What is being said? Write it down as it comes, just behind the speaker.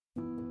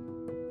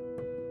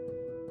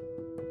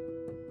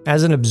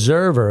As an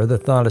observer, the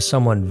thought of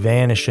someone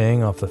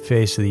vanishing off the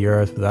face of the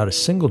earth without a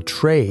single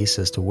trace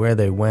as to where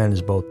they went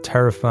is both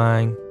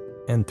terrifying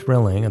and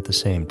thrilling at the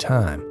same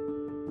time.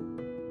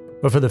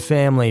 But for the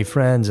family,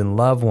 friends, and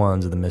loved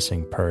ones of the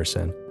missing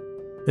person,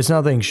 it's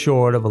nothing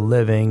short of a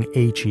living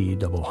HE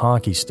double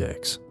hockey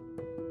sticks.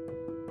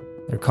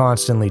 They're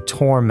constantly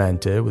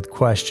tormented with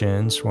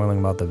questions swirling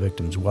about the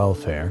victim's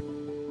welfare.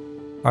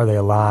 Are they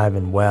alive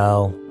and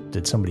well?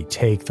 Did somebody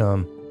take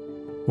them?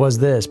 Was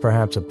this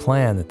perhaps a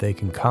plan that they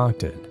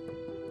concocted?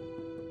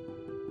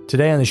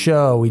 Today on the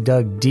show, we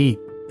dug deep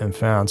and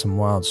found some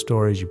wild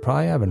stories you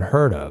probably haven't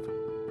heard of.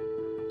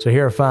 So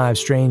here are 5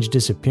 strange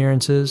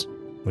disappearances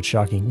with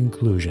shocking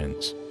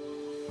conclusions.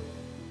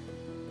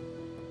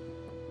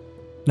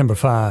 Number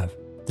 5.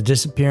 The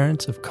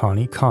disappearance of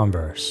Connie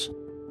Converse.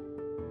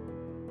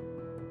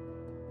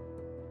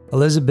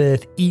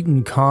 Elizabeth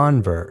Eaton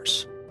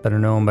Converse, better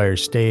known by her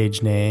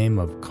stage name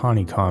of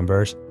Connie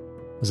Converse,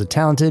 was a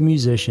talented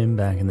musician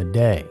back in the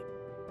day.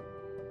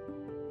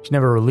 She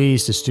never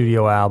released a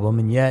studio album,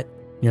 and yet,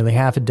 nearly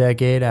half a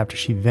decade after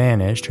she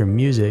vanished, her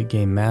music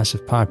gained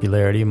massive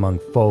popularity among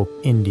folk,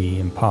 indie,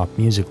 and pop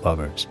music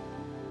lovers.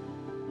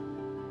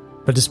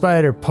 But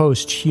despite her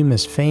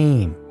posthumous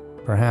fame,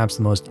 perhaps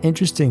the most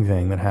interesting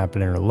thing that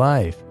happened in her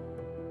life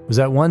was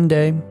that one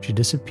day she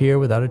disappeared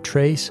without a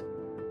trace,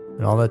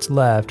 and all that's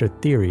left are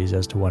theories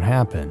as to what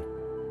happened.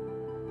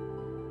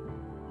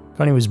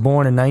 Connie was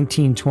born in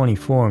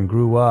 1924 and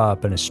grew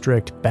up in a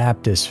strict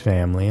Baptist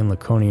family in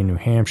Laconia, New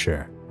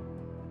Hampshire.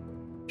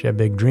 She had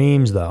big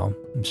dreams, though,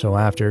 and so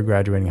after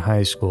graduating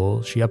high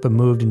school, she up and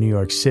moved to New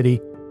York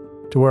City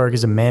to work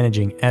as a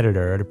managing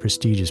editor at a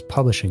prestigious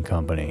publishing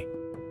company.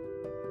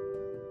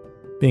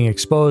 Being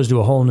exposed to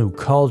a whole new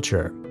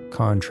culture,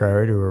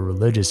 contrary to her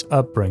religious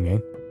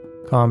upbringing,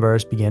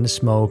 Converse began to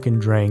smoke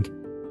and drink,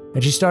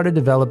 and she started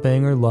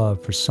developing her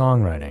love for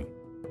songwriting.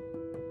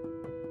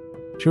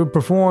 She would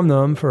perform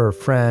them for her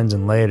friends,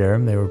 and later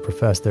they would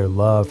profess their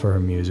love for her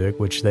music,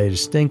 which they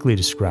distinctly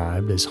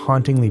described as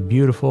hauntingly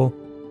beautiful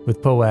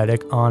with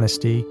poetic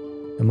honesty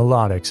and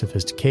melodic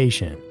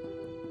sophistication.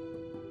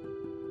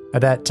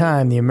 At that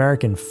time, the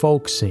American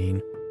folk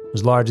scene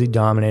was largely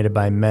dominated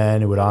by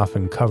men who would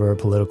often cover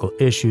political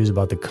issues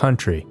about the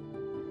country.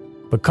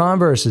 But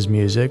Converse's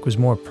music was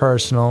more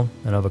personal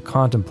and of a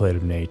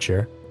contemplative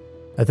nature,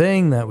 a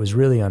thing that was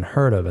really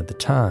unheard of at the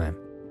time.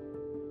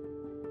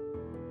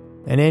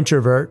 An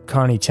introvert,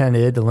 Connie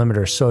tended to limit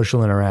her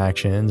social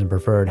interactions and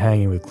preferred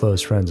hanging with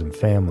close friends and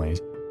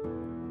families.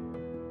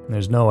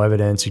 There's no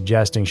evidence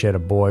suggesting she had a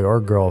boy or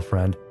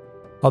girlfriend,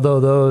 although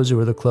those who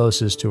were the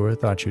closest to her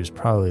thought she was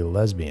probably a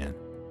lesbian.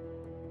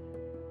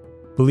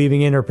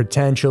 Believing in her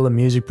potential, a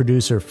music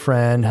producer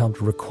friend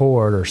helped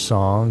record her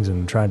songs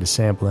and tried to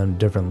sample them to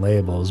different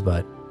labels,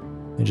 but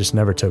they just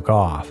never took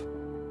off.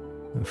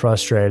 And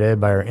frustrated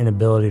by her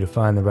inability to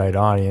find the right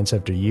audience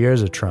after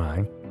years of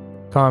trying,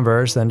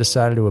 Converse then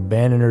decided to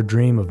abandon her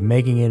dream of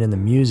making it in the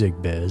music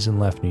biz and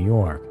left New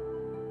York.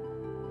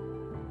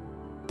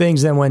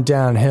 Things then went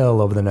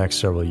downhill over the next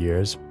several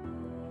years.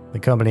 The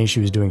company she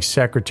was doing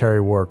secretary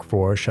work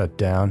for shut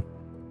down.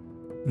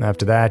 And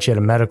after that, she had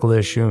a medical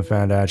issue and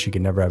found out she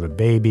could never have a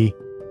baby.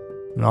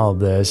 And all of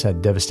this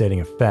had devastating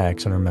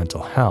effects on her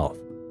mental health.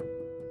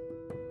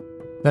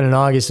 Then in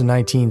August of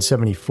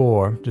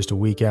 1974, just a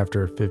week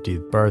after her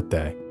 50th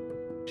birthday,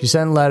 she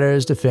sent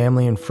letters to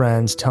family and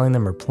friends telling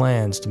them her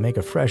plans to make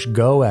a fresh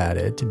go at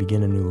it to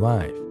begin a new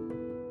life.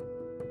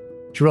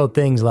 She wrote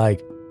things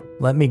like,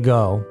 "Let me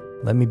go,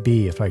 let me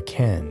be if I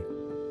can."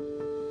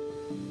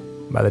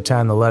 By the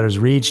time the letters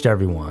reached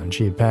everyone,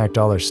 she had packed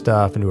all her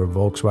stuff into her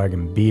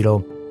Volkswagen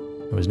Beetle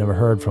and was never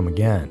heard from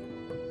again.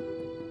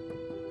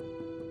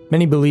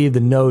 Many believe the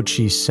notes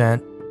she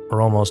sent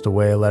were almost a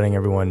way of letting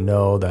everyone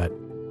know that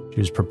she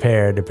was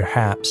prepared to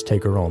perhaps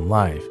take her own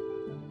life.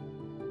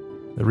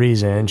 The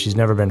reason she's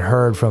never been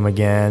heard from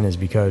again is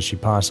because she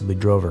possibly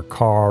drove her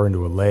car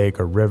into a lake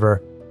or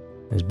river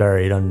and is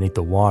buried underneath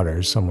the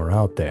waters somewhere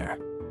out there.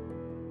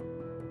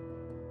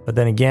 But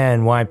then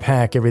again, why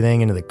pack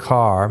everything into the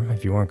car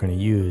if you weren't going to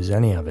use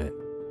any of it?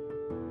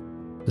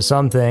 To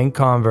some think,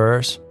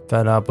 Converse,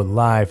 fed up with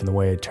life and the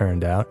way it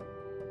turned out,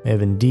 may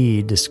have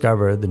indeed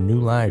discovered the new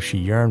life she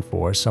yearned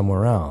for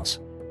somewhere else.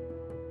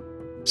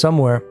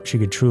 Somewhere she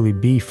could truly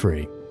be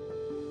free.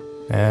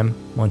 And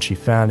once she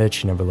found it,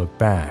 she never looked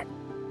back.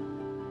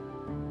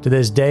 To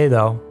this day,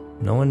 though,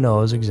 no one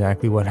knows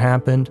exactly what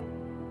happened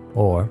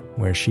or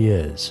where she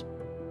is.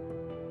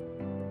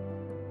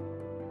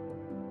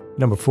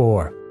 Number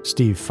 4.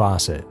 Steve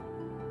Fawcett.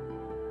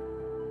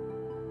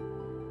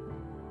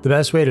 The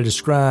best way to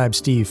describe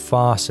Steve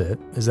Fawcett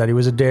is that he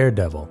was a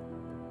daredevil.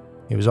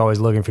 He was always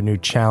looking for new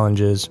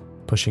challenges,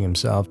 pushing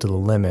himself to the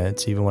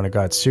limits even when it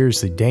got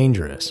seriously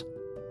dangerous.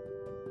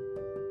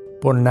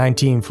 Born in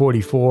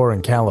 1944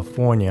 in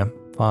California,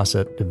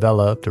 Fawcett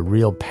developed a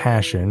real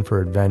passion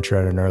for adventure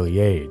at an early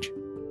age.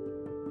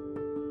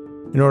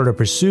 In order to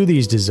pursue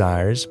these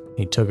desires,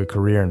 he took a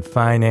career in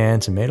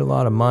finance and made a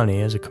lot of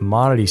money as a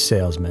commodity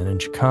salesman in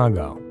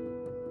Chicago.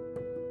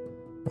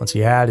 Once he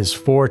had his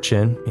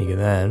fortune, he could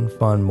then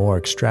fund more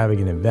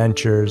extravagant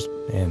adventures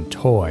and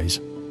toys.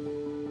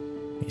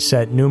 He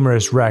set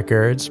numerous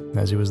records,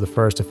 as he was the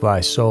first to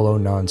fly solo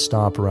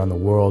nonstop around the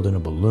world in a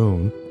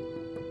balloon.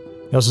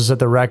 He also set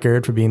the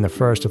record for being the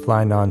first to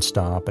fly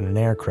nonstop in an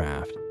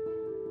aircraft.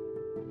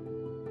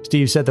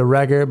 Steve set the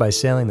record by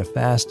sailing the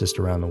fastest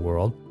around the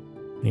world.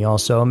 And he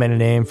also made a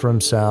name for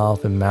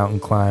himself in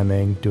mountain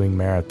climbing, doing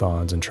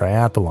marathons and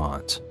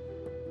triathlons.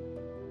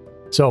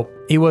 So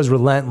he was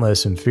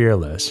relentless and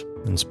fearless,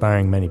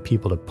 inspiring many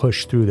people to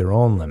push through their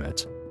own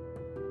limits.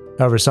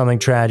 However, something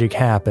tragic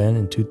happened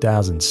in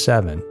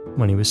 2007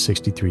 when he was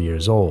 63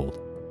 years old.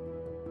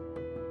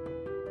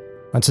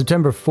 On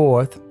September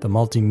 4th, the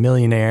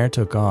multimillionaire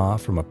took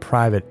off from a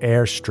private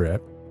airstrip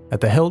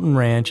at the Hilton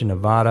Ranch in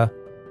Nevada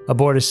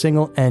aboard a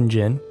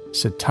single-engine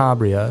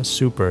Citabria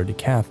Super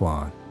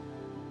Decathlon.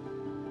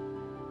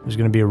 It was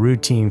going to be a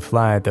routine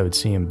flight that would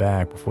see him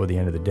back before the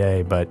end of the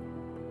day, but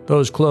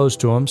those close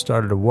to him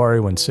started to worry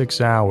when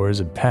 6 hours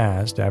had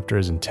passed after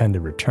his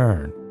intended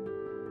return.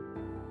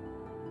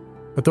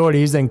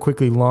 Authorities then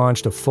quickly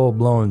launched a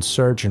full-blown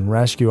search and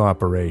rescue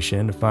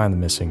operation to find the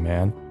missing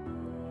man.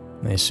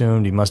 They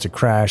assumed he must have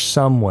crashed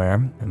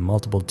somewhere, and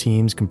multiple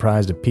teams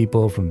comprised of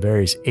people from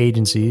various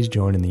agencies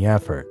joined in the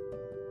effort.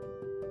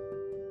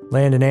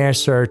 Land and air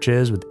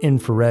searches with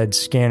infrared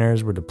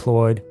scanners were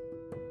deployed.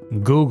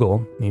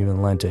 Google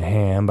even lent a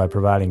hand by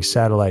providing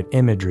satellite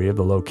imagery of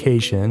the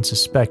location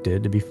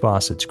suspected to be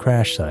Fawcett's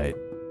crash site.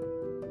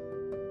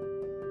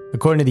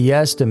 According to the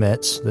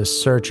estimates,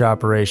 this search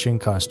operation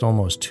cost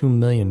almost $2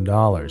 million,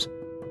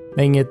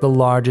 making it the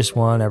largest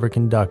one ever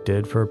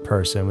conducted for a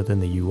person within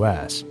the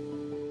U.S.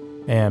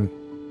 And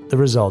the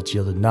results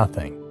yielded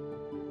nothing.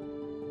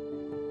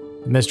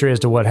 The mystery as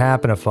to what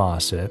happened to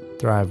Fawcett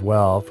thrived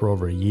well for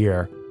over a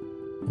year,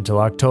 until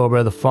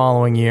October the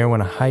following year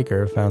when a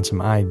hiker found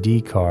some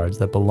ID cards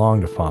that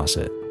belonged to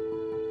Fawcett.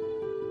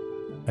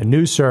 A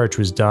new search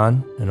was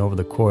done, and over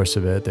the course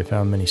of it, they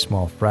found many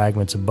small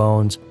fragments of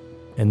bones,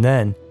 and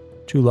then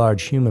 2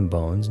 large human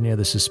bones near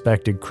the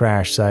suspected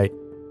crash site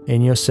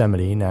in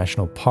Yosemite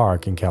National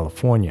Park in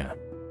California.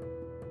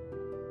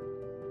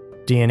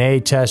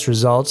 DNA test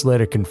results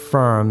later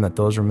confirmed that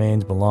those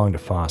remains belonged to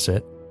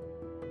Fawcett.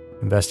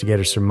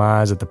 Investigators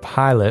surmised that the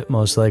pilot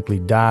most likely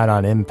died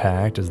on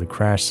impact as the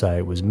crash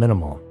site was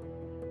minimal.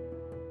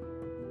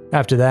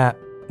 After that,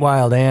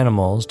 wild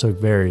animals took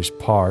various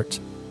parts.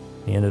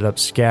 They ended up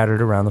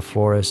scattered around the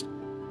forest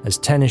as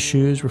tennis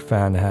shoes were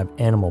found to have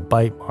animal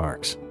bite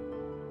marks.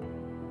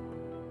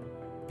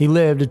 He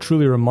lived a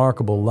truly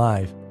remarkable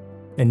life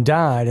and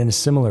died in a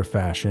similar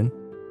fashion.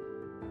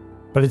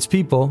 But it's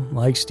people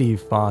like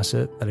Steve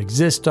Fawcett that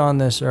exist on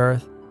this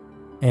earth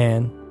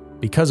and,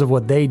 because of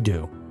what they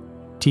do,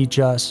 teach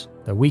us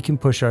that we can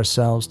push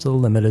ourselves to the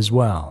limit as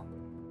well.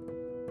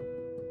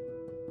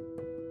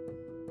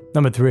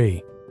 Number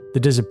 3, the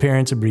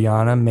disappearance of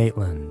Brianna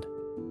Maitland.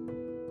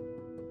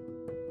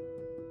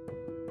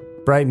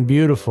 Bright and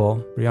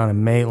beautiful, Brianna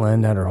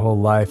Maitland had her whole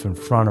life in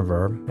front of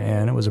her,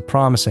 and it was a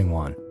promising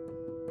one.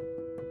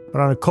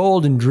 But on a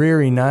cold and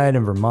dreary night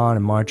in Vermont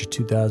in March of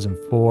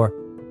 2004,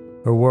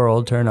 her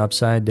world turned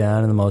upside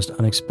down in the most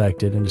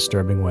unexpected and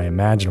disturbing way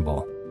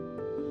imaginable.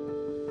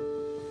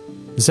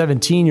 The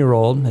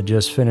 17-year-old had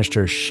just finished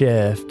her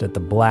shift at the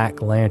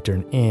Black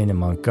Lantern Inn in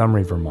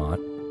Montgomery,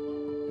 Vermont.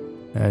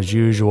 As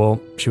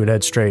usual, she would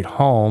head straight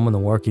home when the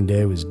working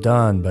day was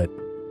done, but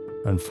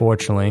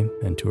unfortunately,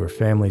 and to her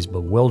family's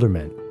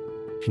bewilderment,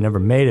 she never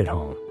made it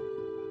home.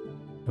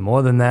 And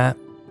more than that,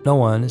 no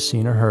one has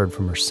seen or heard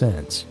from her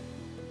since.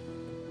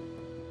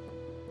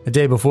 The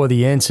day before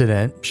the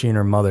incident, she and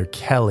her mother,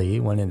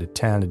 Kelly, went into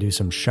town to do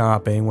some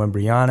shopping when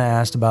Brianna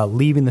asked about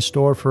leaving the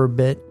store for a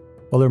bit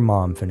while her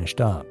mom finished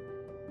up.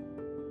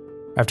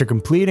 After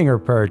completing her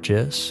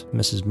purchase,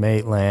 Mrs.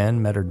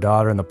 Maitland met her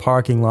daughter in the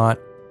parking lot,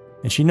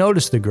 and she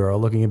noticed the girl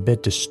looking a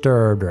bit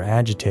disturbed or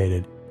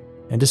agitated,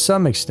 and to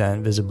some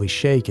extent visibly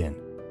shaken.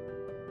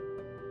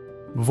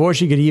 Before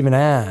she could even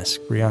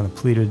ask, Brianna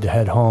pleaded to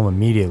head home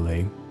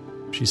immediately.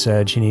 She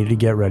said she needed to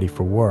get ready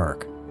for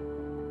work.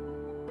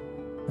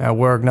 At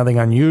work, nothing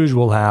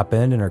unusual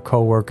happened, and her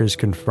coworkers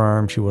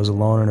confirmed she was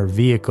alone in her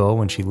vehicle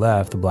when she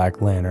left the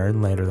Black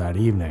Lantern later that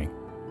evening.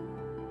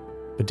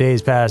 But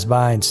days passed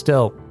by and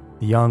still,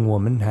 the young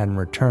woman hadn't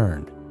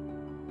returned.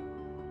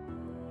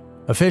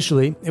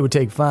 Officially, it would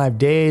take 5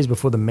 days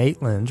before the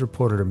Maitlands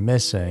reported her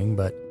missing,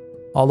 but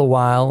all the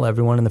while,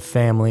 everyone in the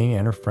family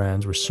and her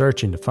friends were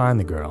searching to find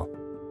the girl.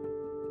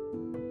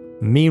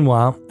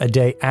 Meanwhile, a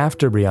day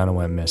after Brianna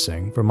went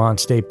missing, Vermont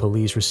State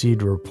Police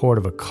received a report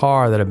of a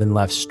car that had been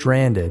left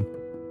stranded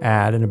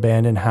at an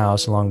abandoned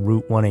house along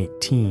Route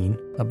 118,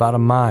 about a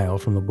mile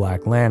from the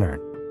Black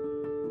Lantern.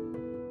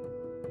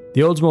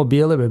 The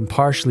Oldsmobile had been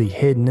partially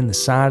hidden in the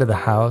side of the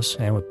house,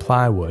 and with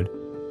plywood,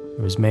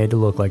 it was made to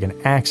look like an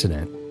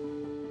accident.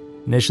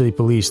 Initially,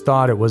 police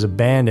thought it was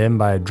abandoned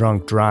by a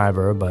drunk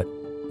driver, but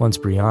once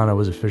Brianna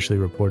was officially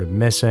reported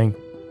missing,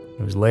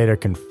 it was later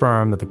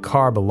confirmed that the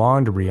car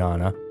belonged to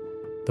Brianna,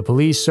 The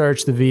police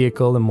searched the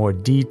vehicle in more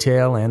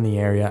detail and the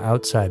area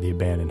outside the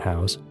abandoned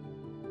house,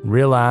 and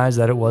realized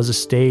that it was a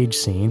stage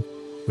scene,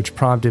 which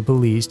prompted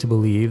police to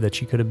believe that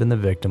she could have been the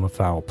victim of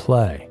foul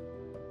play.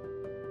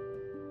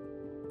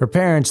 Her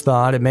parents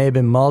thought it may have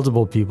been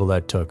multiple people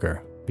that took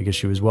her, because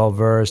she was well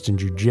versed in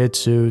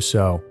jiu-jitsu,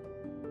 so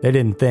they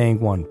didn't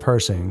think one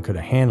person could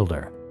have handled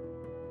her.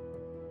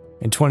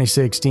 In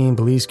 2016,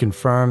 police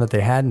confirmed that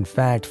they had in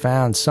fact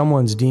found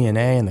someone's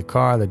DNA in the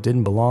car that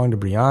didn't belong to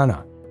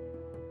Brianna,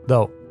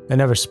 though they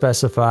never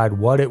specified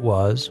what it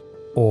was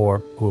or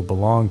who it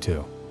belonged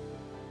to.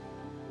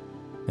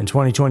 In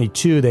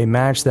 2022, they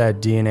matched that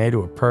DNA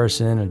to a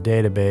person in a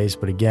database,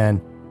 but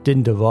again,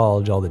 didn't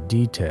divulge all the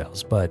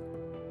details. But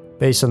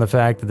based on the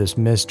fact that this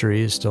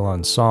mystery is still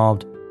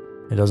unsolved,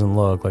 it doesn't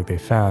look like they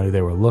found who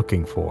they were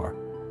looking for.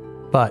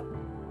 But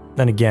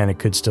then again, it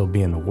could still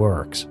be in the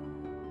works.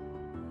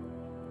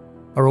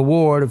 A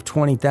reward of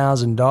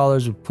 $20,000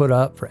 was put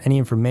up for any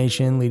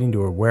information leading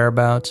to her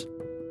whereabouts,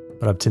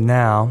 but up to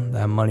now,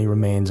 that money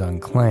remains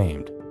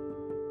unclaimed.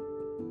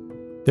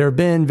 There have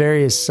been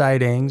various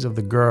sightings of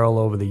the girl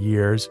over the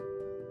years,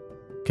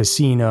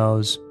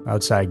 casinos,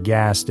 outside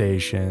gas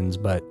stations,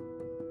 but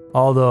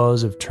all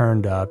those have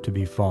turned up to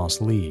be false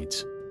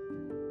leads.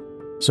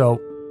 So,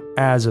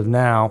 as of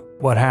now,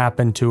 what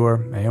happened to her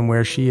and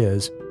where she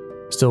is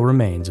still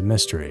remains a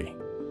mystery.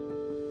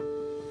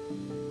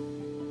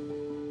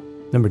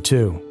 Number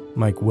 2,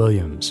 Mike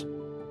Williams.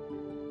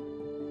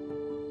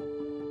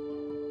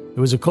 It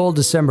was a cold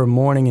December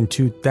morning in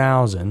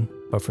 2000,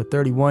 but for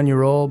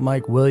 31-year-old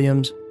Mike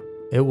Williams,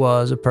 it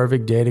was a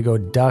perfect day to go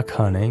duck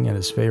hunting at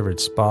his favorite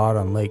spot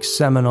on Lake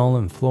Seminole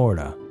in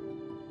Florida.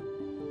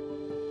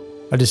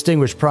 A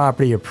distinguished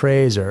property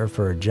appraiser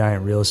for a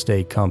giant real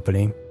estate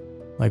company,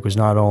 Mike was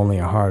not only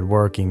a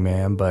hard-working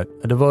man, but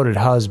a devoted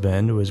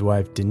husband to his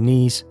wife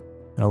Denise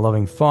and a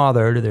loving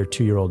father to their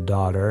 2-year-old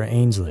daughter,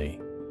 Ainsley.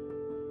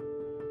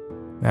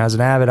 As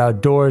an avid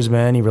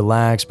outdoorsman, he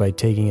relaxed by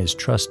taking his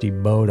trusty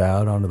boat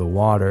out onto the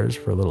waters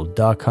for a little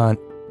duck hunt.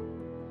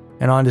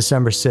 And on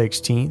December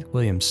 16th,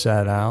 Williams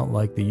set out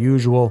like the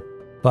usual,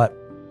 but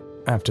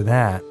after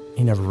that,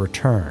 he never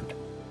returned.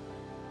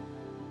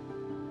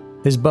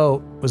 His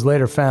boat was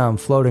later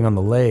found floating on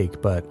the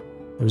lake, but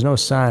there was no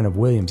sign of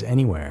Williams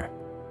anywhere.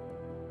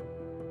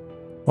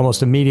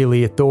 Almost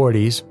immediately,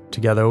 authorities,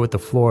 together with the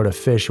Florida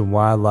Fish and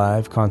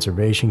Wildlife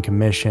Conservation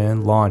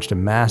Commission, launched a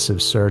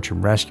massive search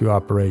and rescue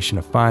operation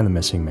to find the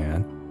missing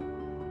man.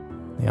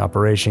 The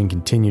operation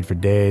continued for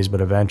days,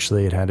 but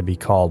eventually it had to be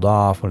called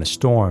off when a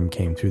storm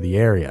came through the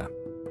area.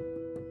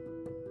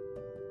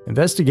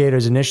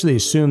 Investigators initially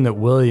assumed that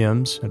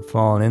Williams had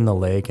fallen in the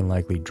lake and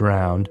likely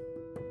drowned.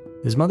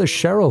 His mother,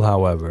 Cheryl,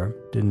 however,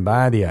 didn't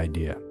buy the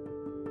idea.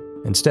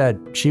 Instead,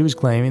 she was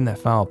claiming that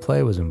foul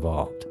play was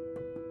involved.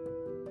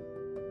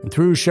 And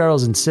through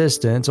Cheryl's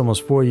insistence,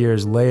 almost 4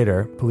 years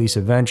later, police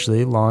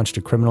eventually launched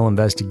a criminal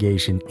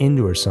investigation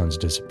into her son's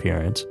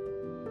disappearance.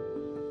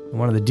 And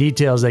one of the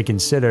details they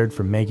considered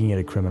for making it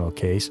a criminal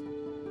case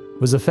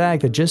was the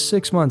fact that just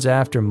 6 months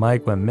after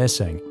Mike went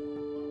missing,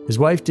 his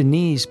wife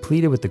Denise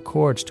pleaded with the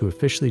courts to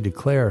officially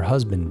declare her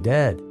husband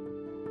dead.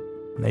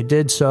 And they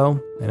did so,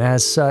 and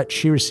as such,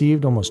 she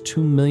received almost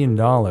 $2 million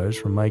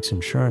from Mike's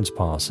insurance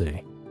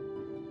policy.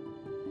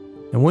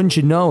 And wouldn't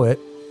you know it,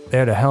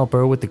 there to help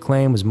her with the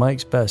claim was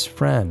Mike's best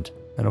friend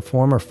and a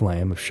former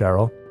flame of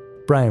Cheryl,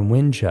 Brian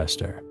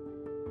Winchester.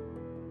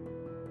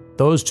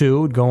 Those two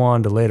would go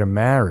on to later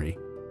marry.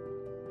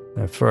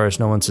 At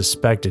first, no one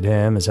suspected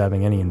him as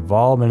having any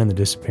involvement in the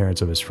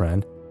disappearance of his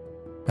friend,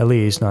 at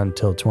least not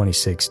until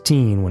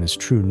 2016 when his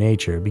true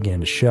nature began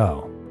to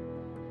show.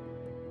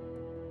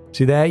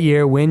 See, that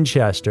year,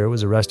 Winchester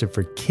was arrested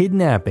for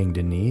kidnapping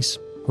Denise,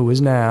 who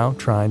was now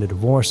trying to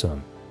divorce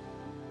him.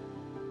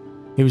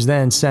 He was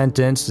then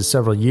sentenced to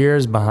several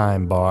years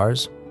behind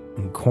bars,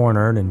 and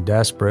cornered and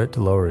desperate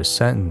to lower his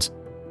sentence,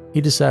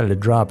 he decided to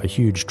drop a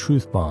huge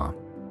truth bomb.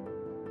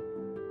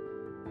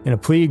 In a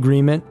plea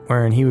agreement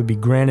wherein he would be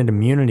granted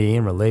immunity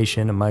in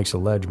relation to Mike's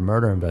alleged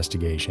murder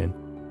investigation,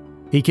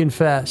 he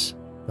confessed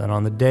that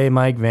on the day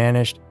Mike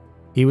vanished,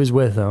 he was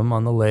with him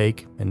on the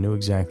lake and knew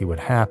exactly what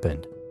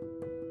happened.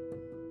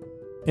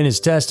 In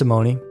his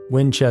testimony,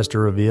 Winchester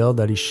revealed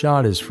that he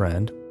shot his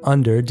friend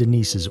under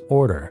Denise's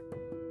order.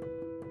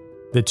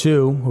 The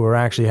two, who were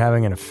actually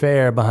having an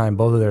affair behind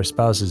both of their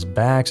spouses'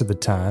 backs at the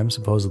time,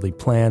 supposedly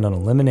planned on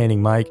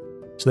eliminating Mike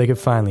so they could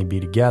finally be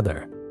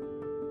together.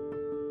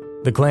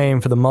 The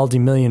claim for the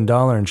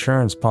multi-million-dollar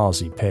insurance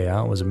policy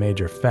payout was a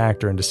major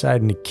factor in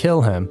deciding to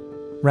kill him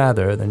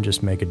rather than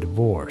just make a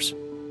divorce.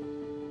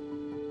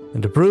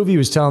 And to prove he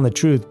was telling the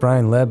truth,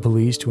 Brian led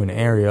police to an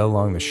area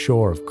along the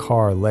shore of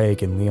Carr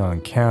Lake in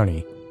Leon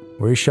County,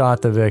 where he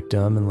shot the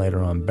victim and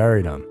later on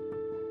buried him.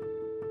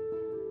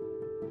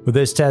 With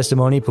this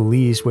testimony,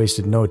 police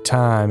wasted no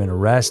time in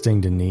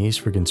arresting Denise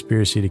for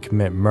conspiracy to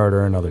commit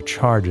murder and other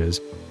charges.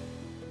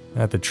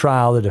 At the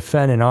trial, the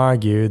defendant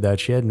argued that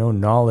she had no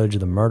knowledge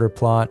of the murder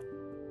plot.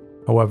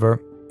 However,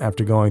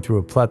 after going through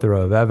a plethora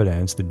of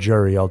evidence, the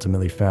jury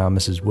ultimately found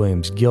Mrs.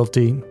 Williams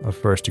guilty of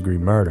first-degree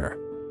murder.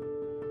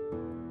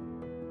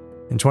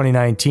 In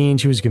 2019,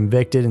 she was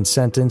convicted and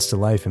sentenced to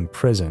life in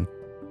prison.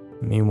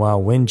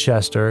 Meanwhile,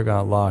 Winchester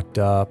got locked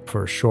up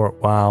for a short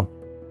while,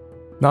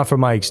 not for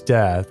Mike's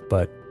death,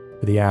 but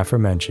for the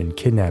aforementioned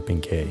kidnapping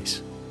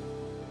case.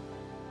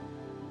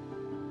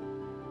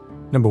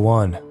 Number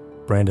 1.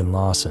 Brandon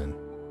Lawson.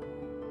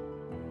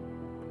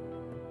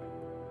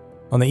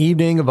 On the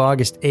evening of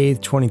August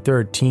 8,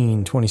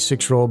 2013,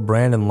 26-year-old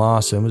Brandon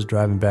Lawson was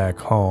driving back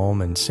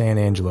home in San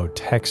Angelo,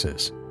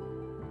 Texas.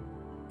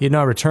 He had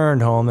not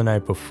returned home the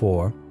night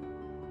before.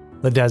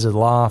 LaDesert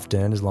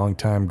Lofton, his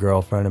longtime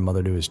girlfriend and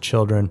mother to his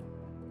children,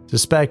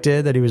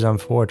 suspected that he was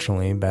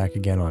unfortunately back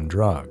again on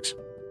drugs.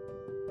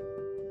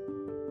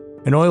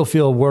 An oil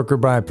field worker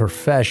by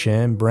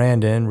profession,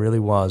 Brandon really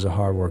was a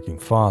hardworking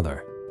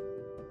father.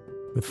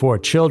 With 4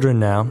 children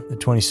now, the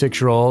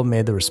 26-year-old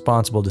made the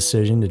responsible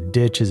decision to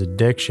ditch his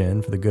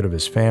addiction for the good of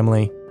his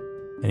family,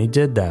 and he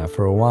did that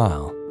for a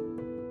while.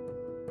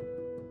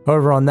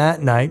 However, on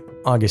that night,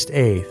 August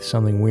 8th,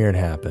 something weird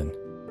happened.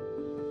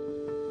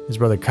 His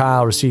brother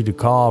Kyle received a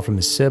call from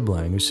his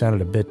sibling who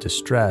sounded a bit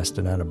distressed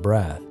and out of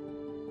breath.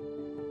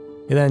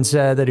 He then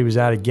said that he was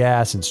out of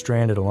gas and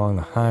stranded along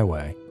the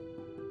highway.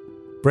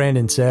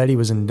 Brandon said he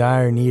was in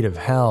dire need of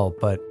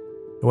help, but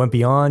it went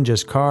beyond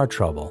just car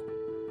trouble.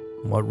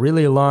 What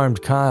really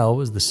alarmed Kyle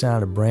was the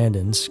sound of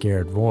Brandon's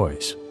scared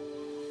voice.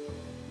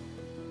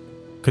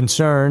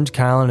 Concerned,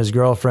 Kyle and his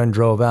girlfriend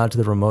drove out to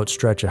the remote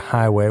stretch of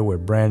highway where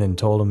Brandon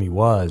told him he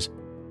was,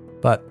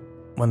 but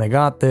when they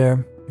got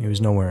there, he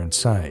was nowhere in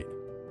sight.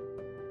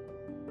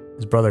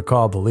 His brother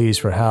called police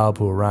for help,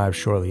 who arrived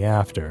shortly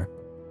after.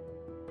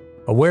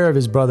 Aware of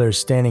his brother's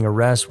standing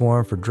arrest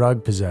warrant for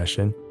drug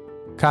possession,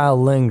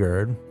 Kyle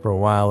lingered for a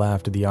while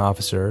after the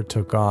officer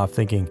took off,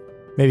 thinking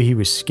maybe he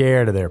was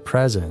scared of their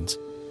presence.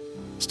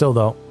 Still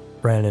though,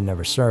 Brandon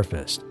never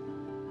surfaced.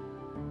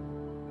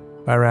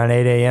 By around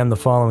 8 a.m. the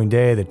following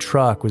day, the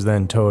truck was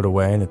then towed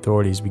away and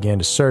authorities began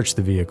to search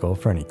the vehicle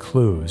for any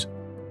clues.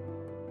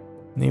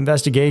 The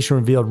investigation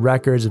revealed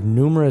records of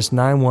numerous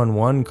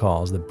 911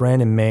 calls that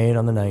Brandon made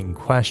on the night in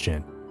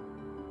question.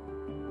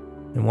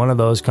 In one of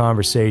those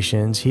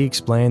conversations, he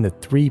explained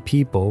that 3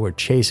 people were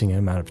chasing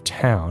him out of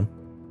town.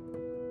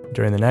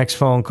 During the next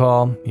phone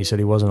call, he said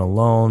he wasn't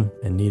alone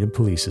and needed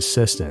police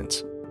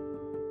assistance.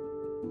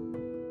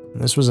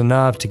 And this was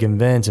enough to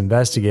convince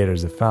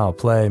investigators that foul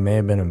play may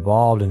have been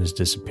involved in his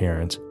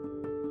disappearance.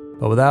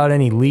 But without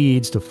any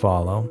leads to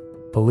follow,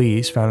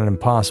 police found it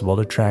impossible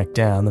to track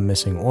down the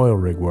missing oil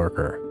rig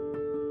worker.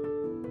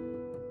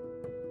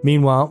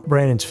 Meanwhile,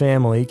 Brandon's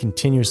family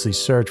continuously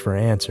searched for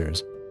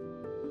answers.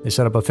 They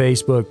set up a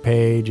Facebook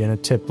page and a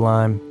tip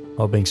line,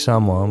 hoping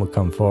someone would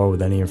come forward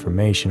with any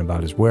information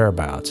about his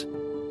whereabouts.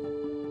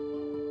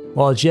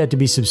 While it's yet to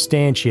be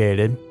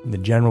substantiated, the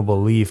general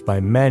belief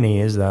by many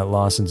is that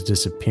Lawson's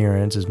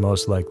disappearance is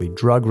most likely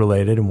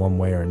drug-related in one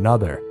way or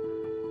another.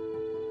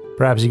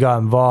 Perhaps he got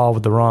involved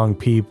with the wrong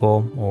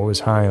people or was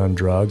high on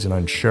drugs and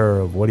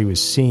unsure of what he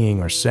was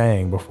seeing or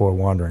saying before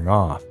wandering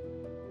off.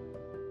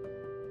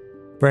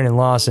 Brandon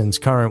Lawson's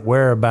current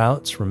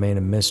whereabouts remain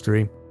a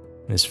mystery,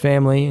 and his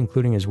family,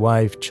 including his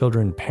wife,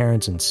 children,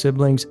 parents, and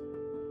siblings,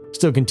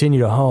 still continue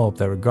to hope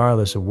that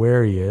regardless of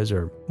where he is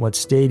or what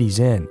state he's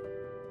in,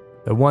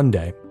 that one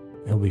day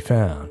he'll be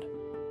found.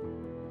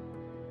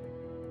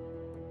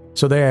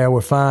 So there were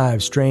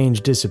 5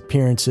 strange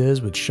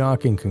disappearances with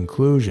shocking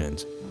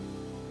conclusions.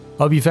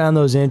 Hope you found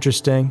those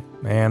interesting,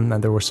 and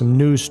that there were some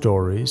news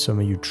stories some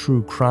of you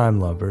true crime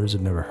lovers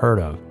have never heard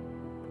of.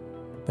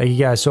 Thank you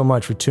guys so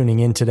much for tuning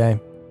in today.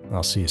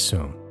 I'll see you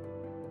soon.